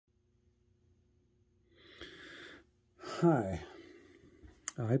Hi,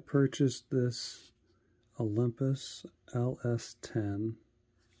 I purchased this Olympus LS-10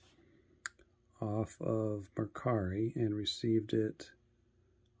 off of Mercari and received it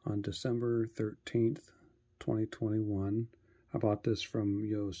on December 13th, 2021. I bought this from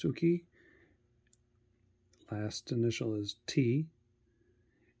Yosuke. Last initial is T,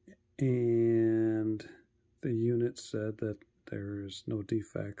 and the unit said that there's no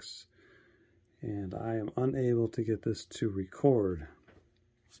defects, and I am unable to get this to record.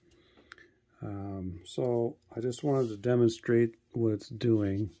 So I just wanted to demonstrate what it's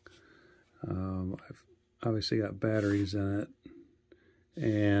doing. I've obviously got batteries in it,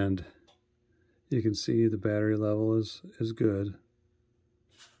 and you can see the battery level is good.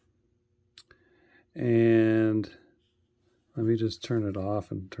 And let me just turn it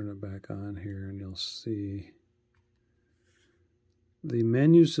off and turn it back on here, and you'll see the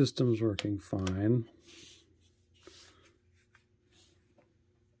menu system's working fine.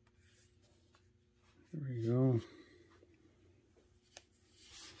 There we go.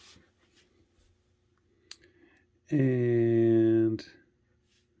 And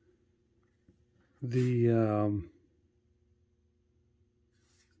the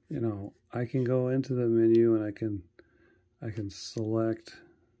I can go into the menu and I can select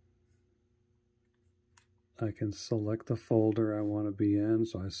the folder I want to be in.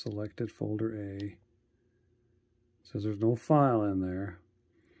 So I selected folder A. It says there's no file in there.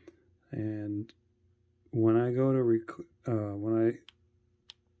 And when I go to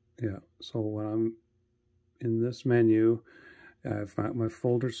so when I'm in this menu, I've got my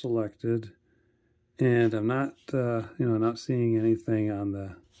folder selected, and I'm not not seeing anything on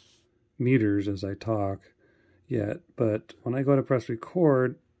the meters as I talk yet. But when I go to press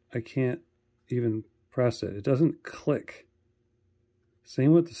record, I can't even press it. It doesn't click.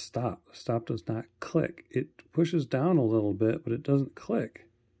 Same with the stop. The stop does not click. It pushes down a little bit, but it doesn't click.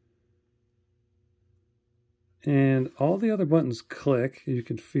 And all the other buttons click. You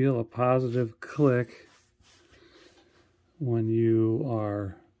can feel a positive click when you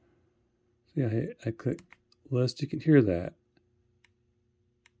are, I click list. You can hear that.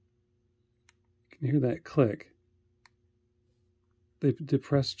 You can hear that click. They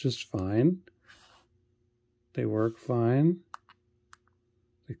depress just fine. They work fine.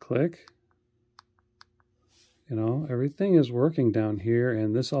 They click. Everything is working down here,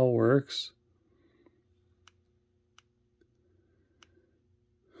 and this all works.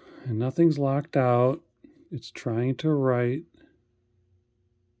 And nothing's locked out. It's trying to write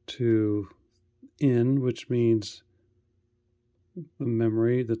to in, which means the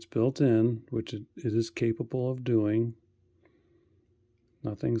memory that's built in, which it is capable of doing.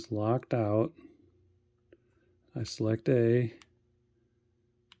 Nothing's locked out. I select A,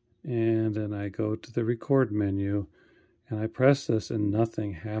 and then I go to the record menu, and I press this, and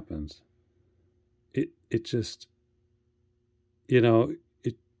nothing happens. It just,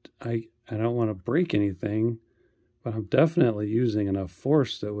 I don't want to break anything, but I'm definitely using enough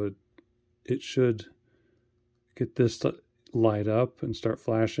force that it should get this to light up and start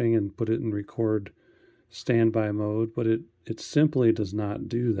flashing and put it in record standby mode, but it simply does not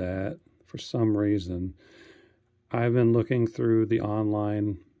do that for some reason. I've been looking through the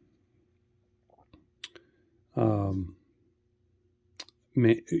online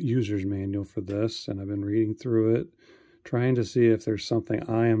user's manual for this, and I've been reading through it, trying to see if there's something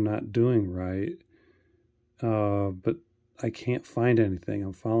I am not doing right, but I can't find anything.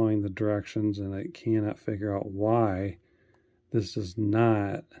 I'm following the directions, and I cannot figure out why this does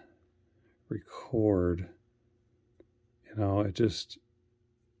not record. It just,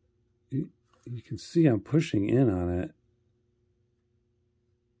 you can see I'm pushing in on it,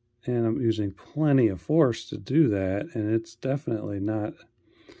 and I'm using plenty of force to do that, and it's definitely not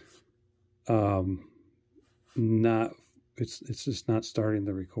it's just not starting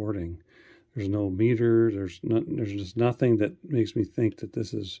the recording. There's no meter, there's just nothing that makes me think that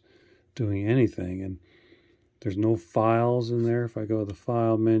this is doing anything, and there's no files in there. If I go to the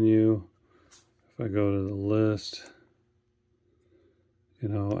file menu, if I go to the list,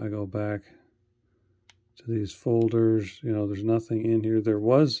 I go back to these folders, there's nothing in here. There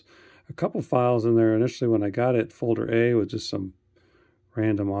was a couple files in there initially when I got it, folder A, with just some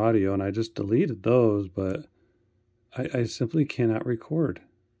random audio, and I just deleted those, but I simply cannot record.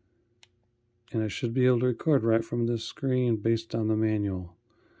 And I should be able to record right from this screen based on the manual.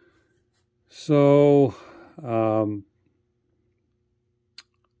 So I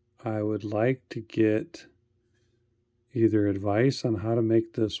would like to get either advice on how to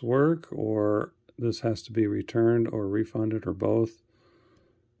make this work, or this has to be returned or refunded, or both,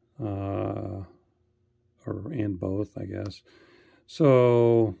 or and both, I guess.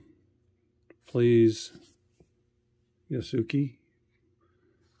 So please, Yasuki,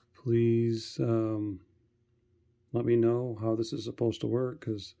 please let me know how this is supposed to work,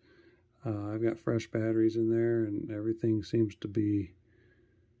 because I've got fresh batteries in there and everything seems to be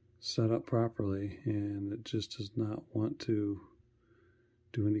set up properly, and it just does not want to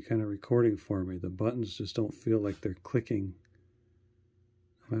do any kind of recording for me. The buttons just don't feel like they're clicking.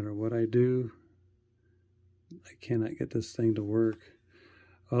 No matter what I do, I cannot get this thing to work.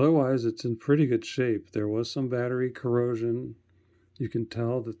 Otherwise, it's in pretty good shape. There was some battery corrosion. You can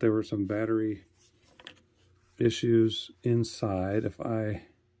tell that there were some battery issues inside. If I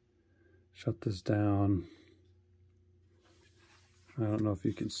shut this down, I don't know if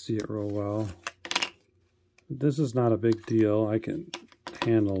you can see it real well. This is not a big deal. I can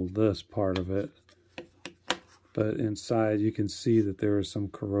handle this part of it. But inside you can see that there is some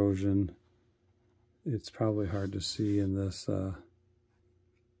corrosion. It's probably hard to see in this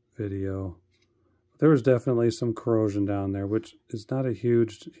video. There was definitely some corrosion down there, which is not a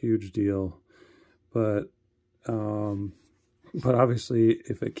huge deal. But obviously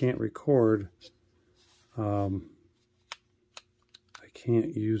if it can't record, I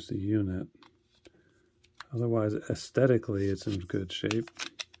can't use the unit. Otherwise, aesthetically, it's in good shape.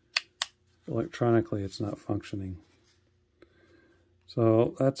 Electronically, it's not functioning.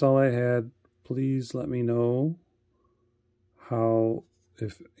 So that's all I had. Please let me know how,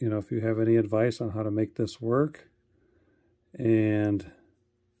 if you have any advice on how to make this work. And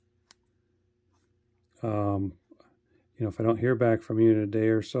if I don't hear back from you in a day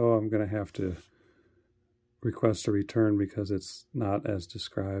or so, I'm going to have to request a return because it's not as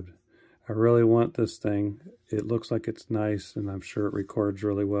described. I really want this thing. It looks like it's nice, and I'm sure it records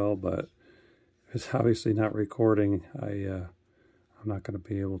really well, but it's obviously not recording. I'm not going to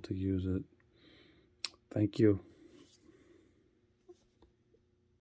be able to use it. Thank you.